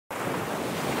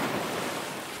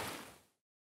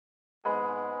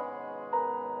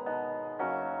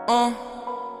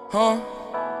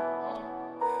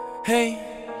Hey,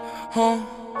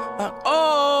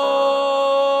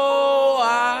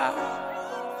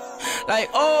 like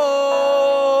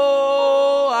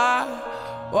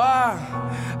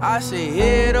I say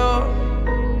head up,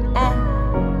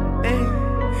 hey,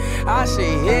 I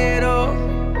say head up,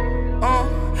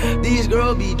 these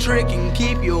girls be tricking,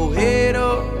 keep your head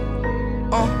up,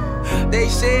 they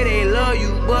say they love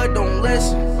you, but don't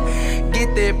listen.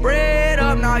 Get that bread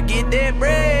up, now get that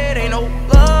bread. Ain't no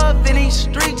love in these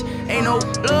streets. Ain't no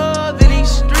love in these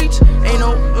streets. Ain't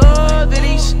no love in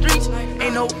these streets.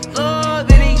 Ain't no love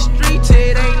in these streets.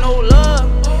 It ain't no love.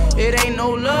 It ain't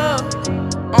no love.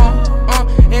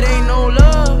 It ain't no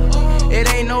love. It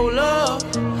ain't no love.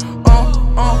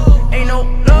 Ain't no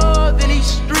love in these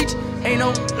streets. Ain't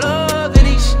no love in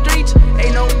these streets.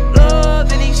 Ain't no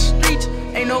love in these streets.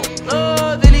 Ain't no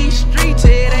love in these streets.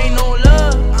 It ain't no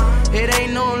love. It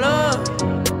ain't no love,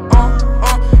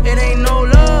 it ain't no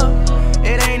love,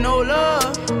 it ain't no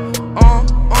love,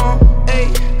 hey.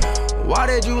 Why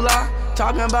did you lie?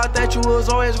 Talking about that you was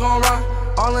always gonna ride.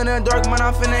 All in the dark, man,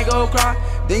 I finna go cry.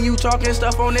 Then you talking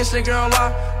stuff on Instagram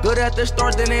live. Good at the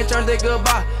start, then it turned to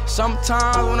goodbye.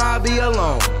 Sometimes when I be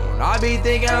alone, I be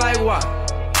thinking like why?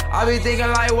 I be thinking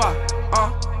like why?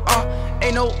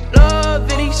 Ain't no love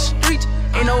in these streets.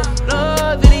 Ain't no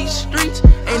love in these streets.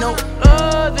 Ain't no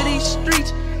love in these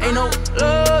streets. Ain't no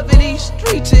love in these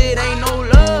streets. It ain't no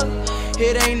love.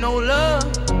 It ain't no love.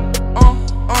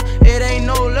 It ain't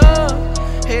no love.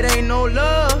 It ain't no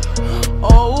love.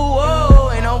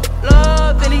 Ain't no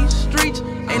love in these streets.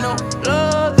 Ain't no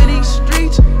love in these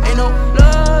streets. Ain't no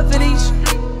love in these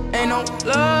streets. Ain't no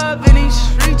love in these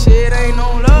streets. It ain't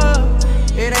no love.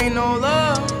 It ain't no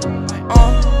love.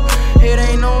 It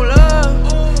ain't no love.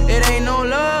 It ain't no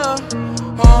love,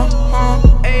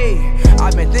 hey.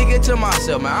 I've been thinking to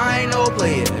myself, man, I ain't no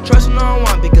player. Trusting no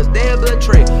one because they'll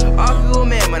betray. All you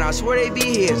man, man, I swear they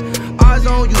be his. Eyes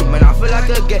on you, man, I feel like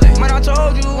a gay. Man, I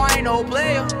told you I ain't no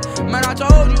player. Man, I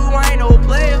told you I ain't no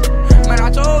player. Man, I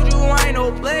told you I ain't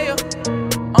no player.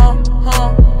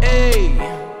 Hey,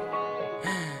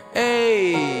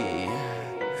 hey,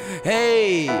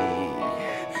 hey,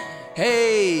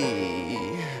 hey,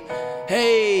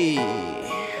 hey.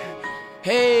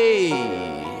 Hey,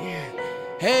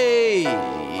 hey,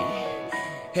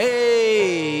 hey,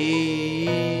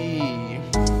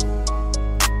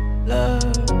 love,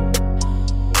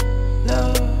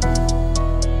 love.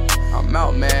 I'm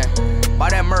out, man. Buy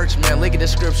that merch, man. Link in the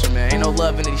description, man. Ain't no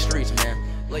love in these streets, man.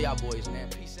 Love y'all boys, man.